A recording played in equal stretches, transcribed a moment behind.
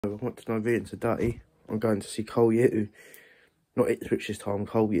I want to know Ian today. I'm going to see Colchester, not Ipswich this time.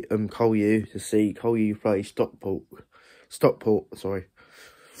 Colchester to see Colchester play Stockport. Sorry,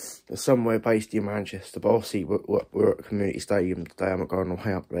 there's somewhere based in Manchester. But obviously we're at Community Stadium today. I'm not going all the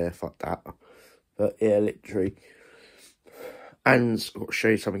way up there. Fuck that. But yeah, literally. And I've got to show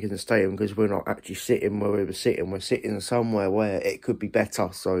you something in the stadium because we're not actually sitting where we were sitting. We're sitting somewhere where it could be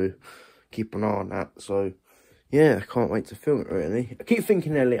better. So keep an eye on that. So. Yeah, I can't wait to film it, really. I keep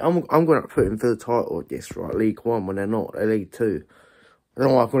thinking I'm going to put him for the title, I guess, right? League One, when they're not. They're League Two. I don't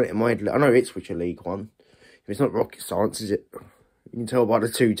know why I've got it in my head. I know Ipswich are League One. It's not rocket science, is it? You can tell by the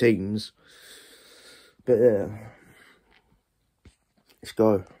two teams. But, yeah. Let's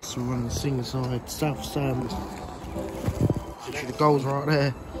go. So we're on the Singer side, South Stand. The goal's right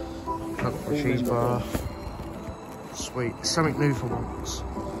there. Cheeseburger. Sweet. It's something new for once.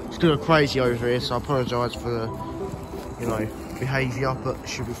 It's going to go crazy over here, so I apologise for the, behaviour, but it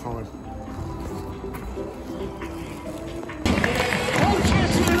should be fine.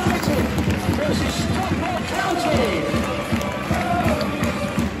 Colchester United versus Stockport County.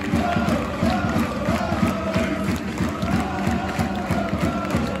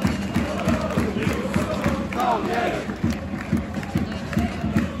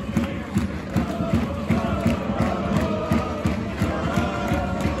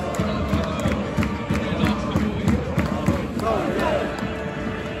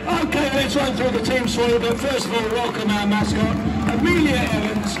 Let's run through the team for you, but first of all, welcome our mascot. Amelia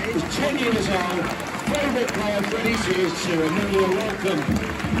Evans is 10 years old. Favourite player, Freddie Sears too. Amelia, welcome.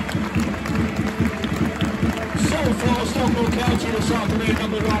 So far, Stockport County this afternoon,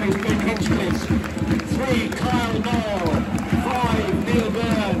 number 1 is Ben Hinchcliffe. 3, Kyle Noel. 5, Neil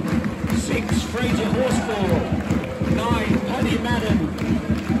Byrne. 6, Fraser Horsfall. 9, Paddy Madden.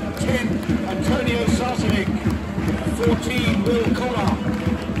 10, Antonio Sarcevic. 14, Will Collar.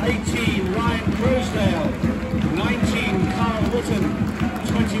 18, Ryan Crosdale. 19, Carl Wotton.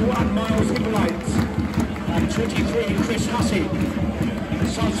 21, Miles Hippolyte. And 23, Chris Hussey. The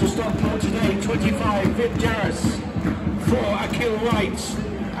subs for Stockport today, 25, Viv Jarris. 4, Akil Wright.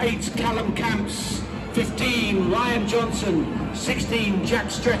 8, Callum Camps. 15, Ryan Johnson. 16, Jack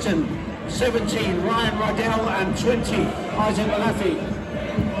Stretton. 17, Ryan Rydell. And 20, Isaac Malafi.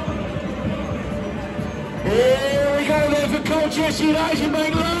 Here we go there for Colchester United,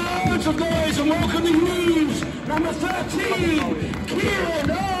 make loads of noise and welcome the news. Number 13, Kieran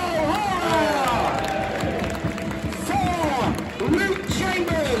O'Hara. 4, Luke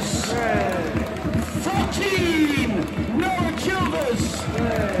Chambers. 14, Noah Chilvers.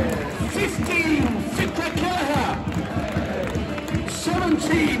 15, Fikra Kelleher.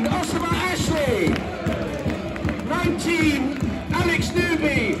 17, Osama Ashley. 19, Alex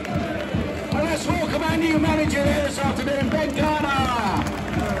Newby. Let's welcome our new manager here this afternoon, Ben Garner.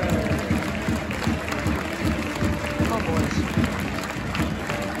 Come on, boys.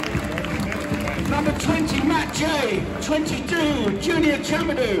 Number 20, Matt J. 22, Junior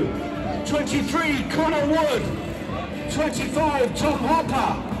Chamadou. 23, Connor Wood. 25, Tom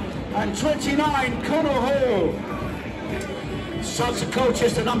Hopper. And 29, Connor Hall. Subs of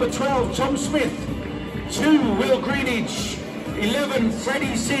Colchester, number 12, Tom Smith. 2, Will Greenidge. 11,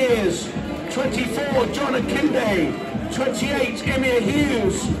 Freddie Sears. 24, John Akinde. 28, Emir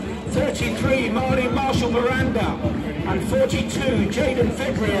Hughes. 33, Marlene Marshall Miranda. And 42, Jaden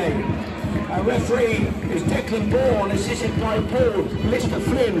Fedrier. Our referee is Declan Bourne, assisted by Paul Lister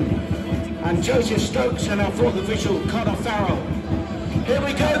Flynn. And Joseph Stokes, and our fourth official, Connor Farrell. Here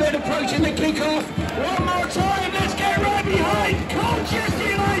we go then, approaching the kick-off. One more time, let's get right behind Colchester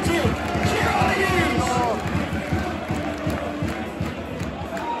United. Cheer on the Hughes.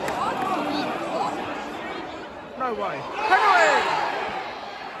 No way. Penalty!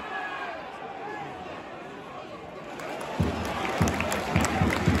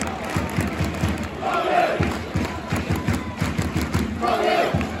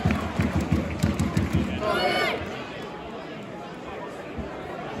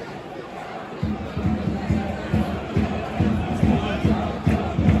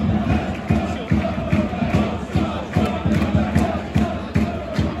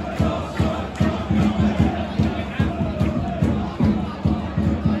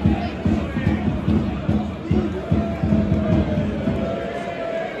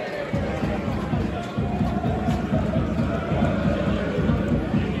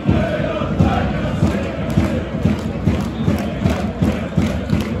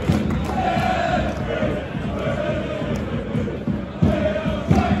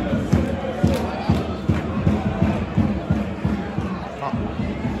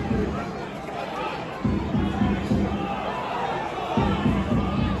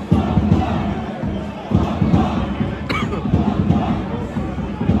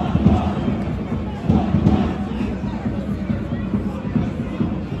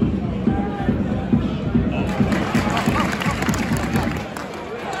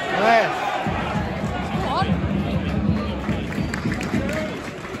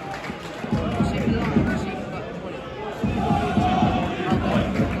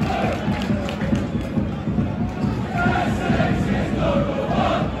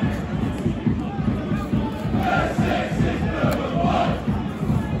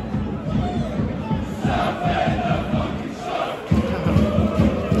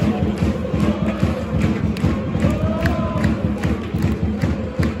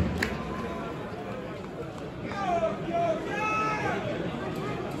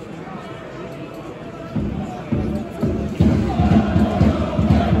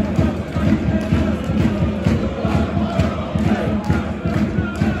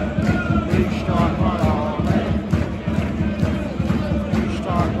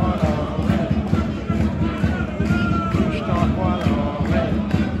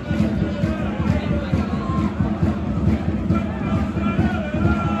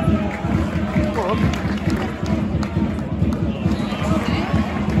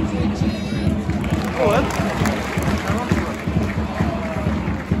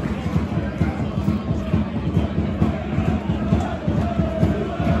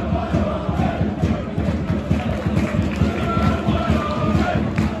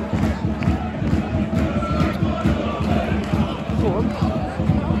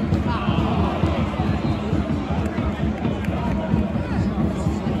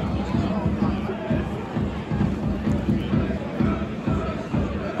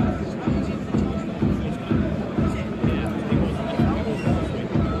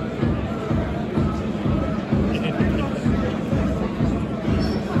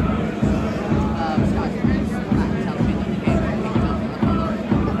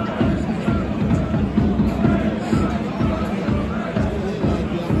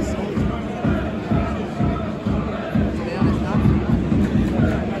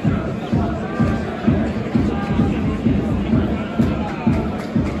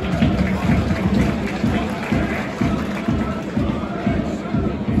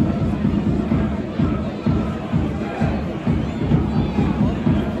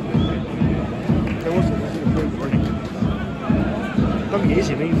 don't think it is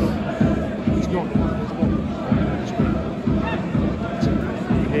him either. He's not.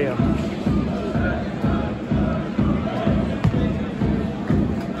 Here.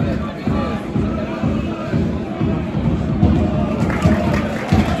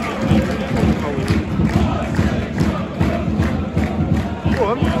 Go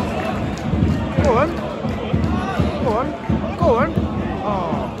on. Go on. Go on. Go on.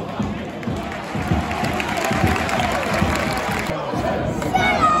 Oh.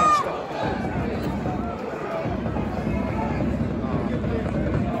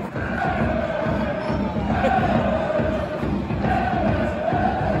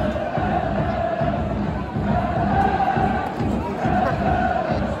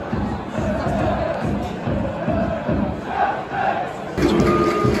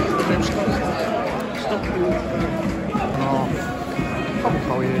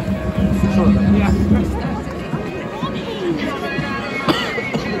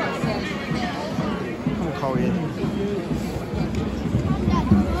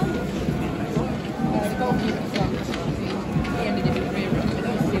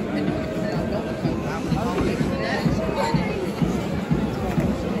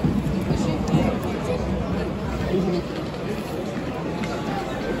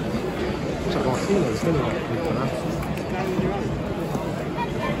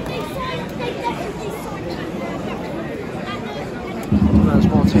 That's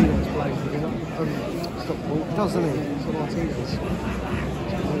Martinez playing Stockport. It does, doesn't it? It's Martinez.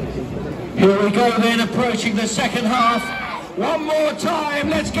 Here we go then, approaching the second half. One more time,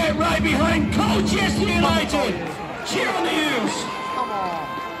 let's get right behind Colchester United. Cheer on the U's. Come on.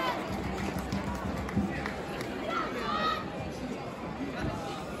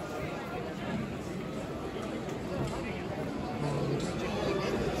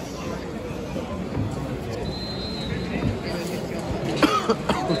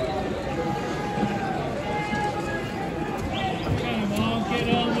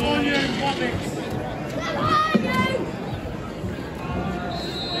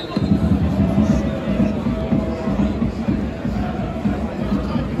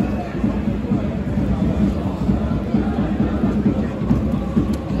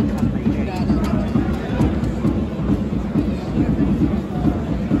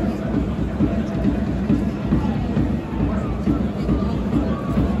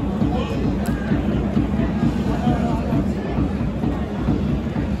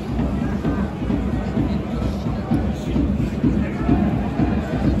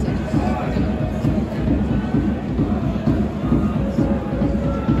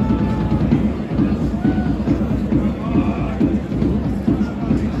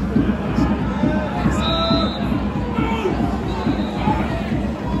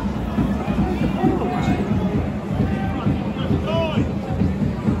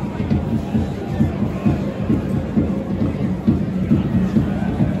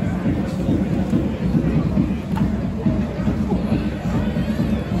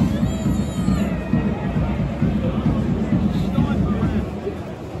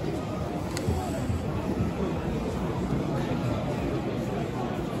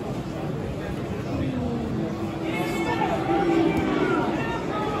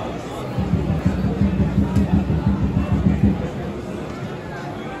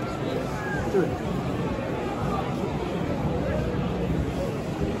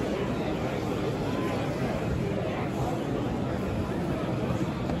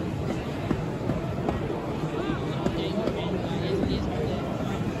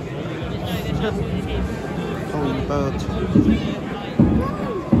 Oh, you bird.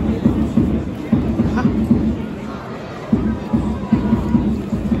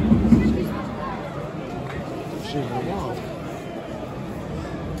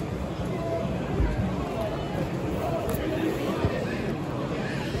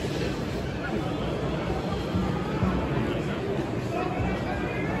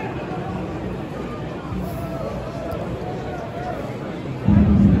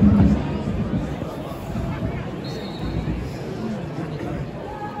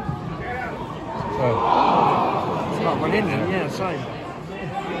 It's like one in there, yeah, same.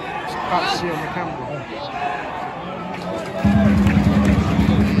 It's about to see on the camera.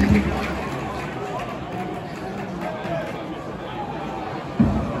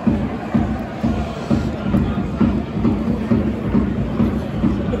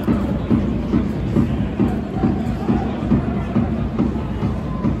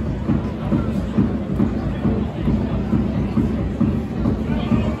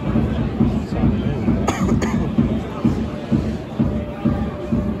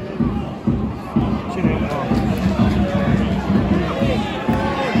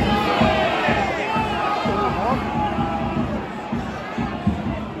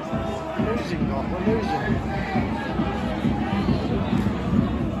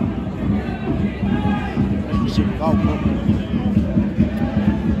 shit goal.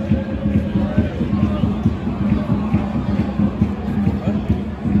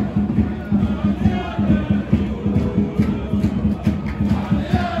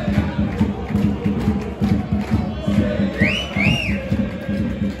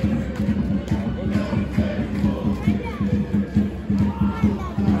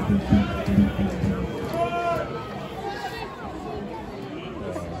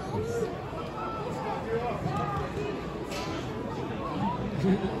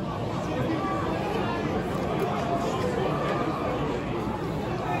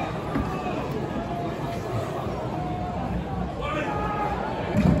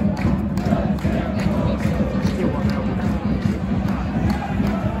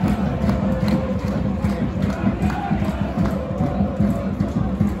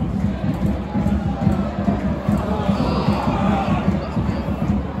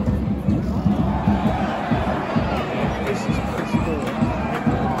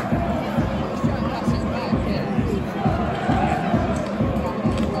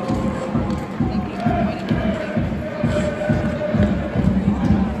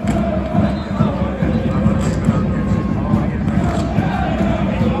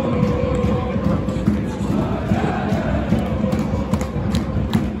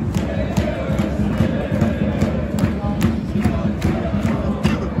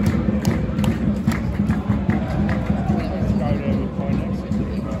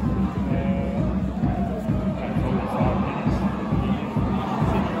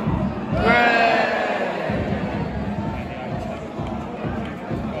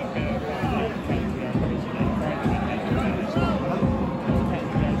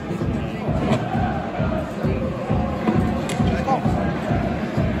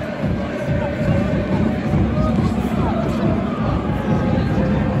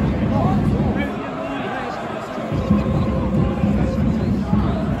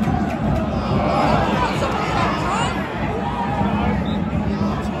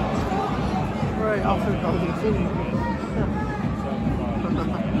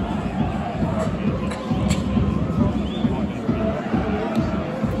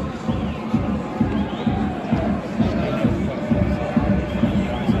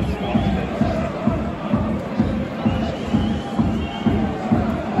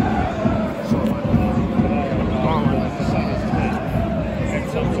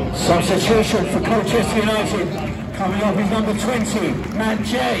 Substitution for Colchester United. Coming off is number 20, Matt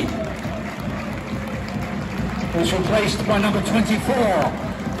J. Who's replaced by number 24,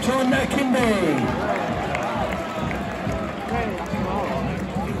 John Kimby.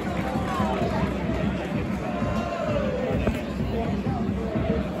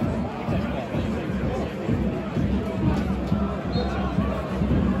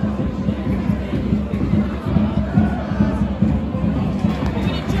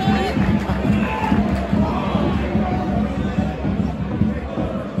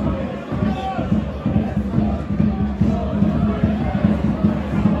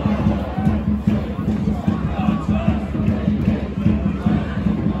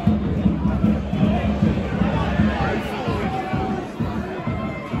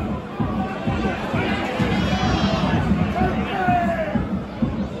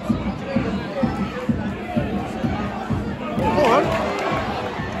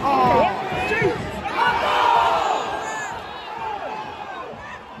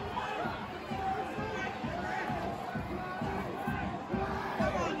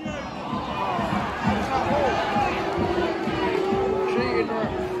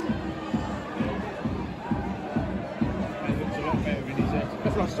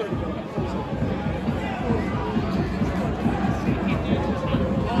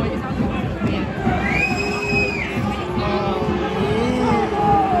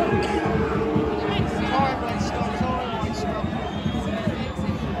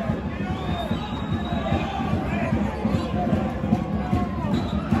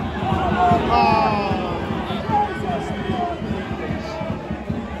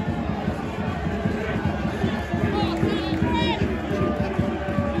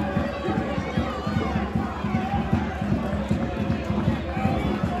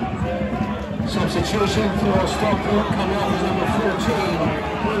 Substitution for Stockport coming up as number 14,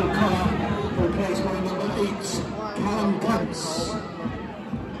 Will Connor, replaced by number 8, Callum Kuntz.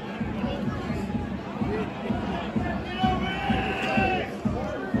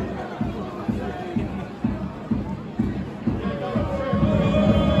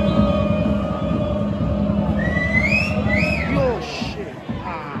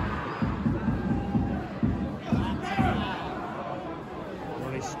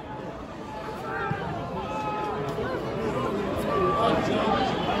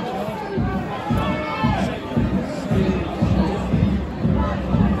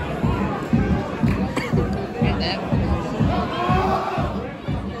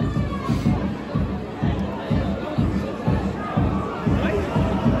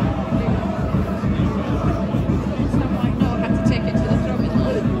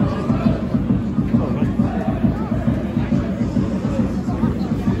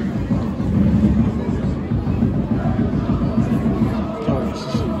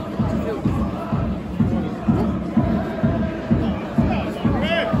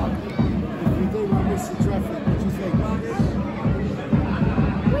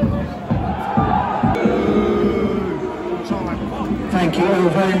 Thank you all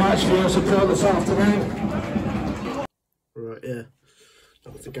very much for your support this afternoon. Right, yeah.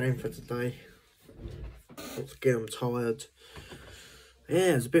 That was the game for today. Once again, I'm tired.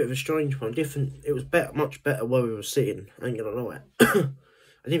 Yeah, it was a bit of a strange one. Different. It was better, much better where we were sitting. I ain't gonna lie.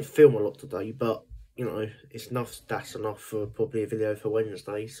 I didn't film a lot today, but you know, it's enough. That's enough for probably a video for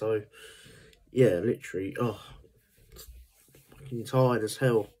Wednesday. So, yeah, literally. Oh, fucking tired as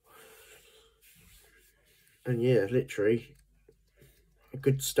hell. And yeah, literally, a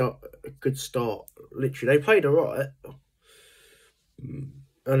good start. A good start. Literally, they played alright, and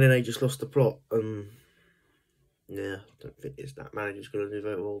then they just lost the plot. Yeah, I don't think that manager's going to do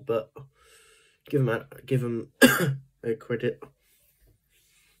very well, but give them their credit.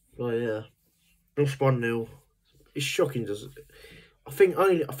 Oh yeah, lost 1-0. It's shocking. I think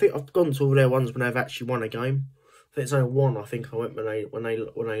I've gone to all their ones when they've actually won a game. I think it's only one. I think I went when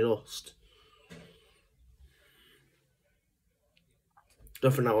they lost. I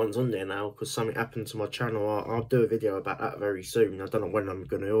don't think that one's on there now because something happened to my channel. I'll do a video about that very soon. I don't know when I'm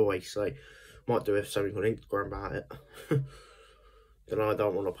going to always say. Might do something on Instagram about it. Then I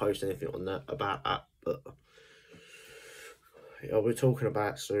don't want to post anything on that about that, but yeah, we're talking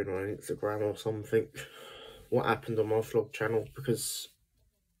about it soon on Instagram or something. What happened on my vlog channel, because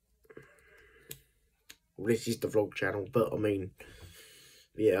well, this is the vlog channel, but I mean,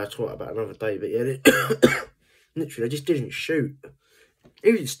 yeah, I'll talk about another day. But yeah, literally, they just didn't shoot.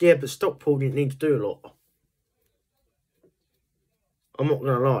 Even yeah, but Stockport didn't need to do a lot. I'm not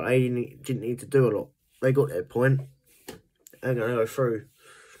going to lie, they didn't need to do a lot. They got their point. They're going to go through.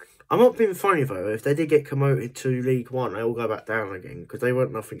 I'm not being funny though, if they did get promoted to League One, they all go back down again, because they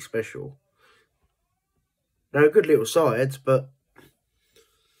weren't nothing special. They're a good little sides, but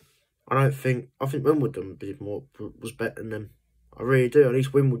I think Wimbledon was better than them. I really do. At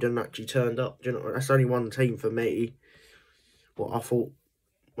least Wimbledon actually turned up. Do you know, that's only one team for me. What I thought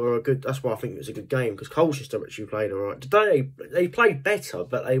were a good. That's why I think it was a good game, because Colchester actually played alright. Today they played better,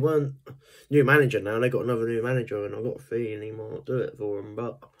 but they weren't. New manager now. They got another new manager, and I've got a feeling he might do it for them.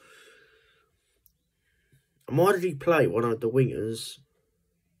 But and why did he play one of the wingers?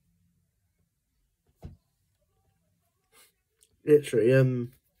 Literally,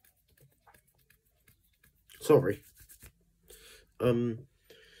 sorry.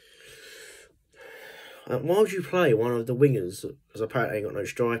 Why would you play one of the wingers? Because apparently they got no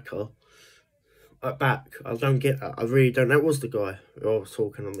striker at back. I don't get that. I really don't. That was the guy who I was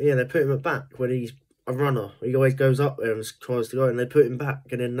talking on. Yeah, they put him at back when he's a runner. He always goes up there and tries to go, and they put him back,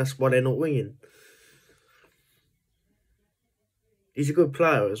 and then that's why they're not winging. He's a good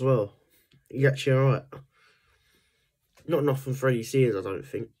player as well. He's actually alright. Not enough from Freddie Sears, I don't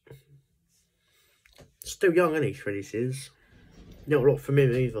think. Still young, isn't he, Freddie Sears? Not a lot from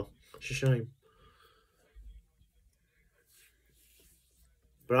him either. It's a shame.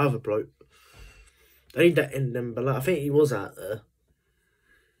 But other bloke, they need that in them below. I think he was out there.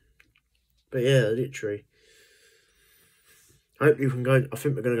 But yeah, literally. I hope you can go. I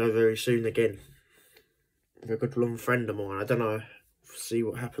think we're going to go very soon again. With a good long friend of mine. I don't know. See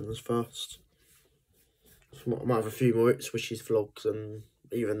what happens first. I might have a few more Ipswich's vlogs and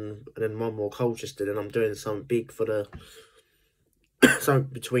then one more Colchester. And I'm doing something big for the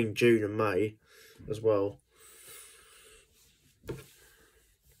something between June and May as well.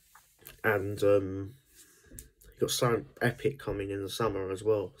 And you've got something epic coming in the summer as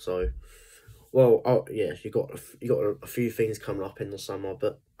well. So, well, oh, yeah, you got a few things coming up in the summer,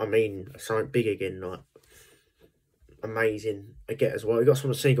 but I mean something big again, like amazing. I get as well. You got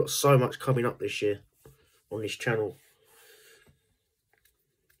something to see. You got so much coming up this year on this channel.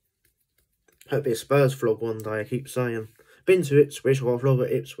 Hope it'll be a Spurs vlog one day. I keep saying. Been to Ipswich. I've got a vlog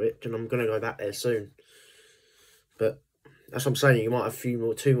at Ipswich, and I'm gonna go back there soon. But that's what I'm saying. You might have two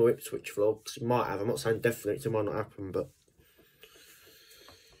more Ipswich vlogs. You might have. I'm not saying definitely it might not happen, but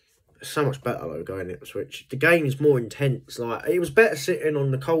it's so much better though going Ipswich. The game is more intense. Like it was better sitting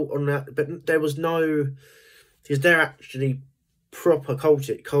on the cold on that, but there was no. Because they're actually proper Col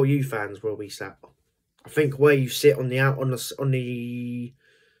U fans where we sat. I think where you sit on the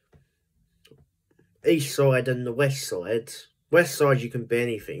east side and the west side. West side you can be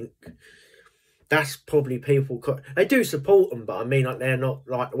anything. That's probably people. They do support them, but I mean, like they're not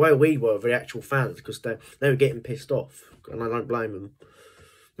like where we were the actual fans, because they were getting pissed off, and I don't blame them.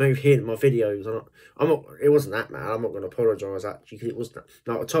 Maybe hearing my videos, I'm not. It wasn't that bad. I'm not going to apologise actually, because it wasn't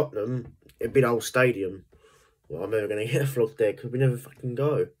like at Tottenham. It'd be the whole stadium. Well, I'm never going to get a vlog there because we never fucking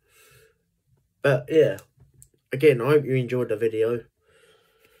go. But yeah, again, I hope you enjoyed the video,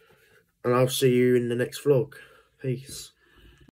 and I'll see you in the next vlog. Peace.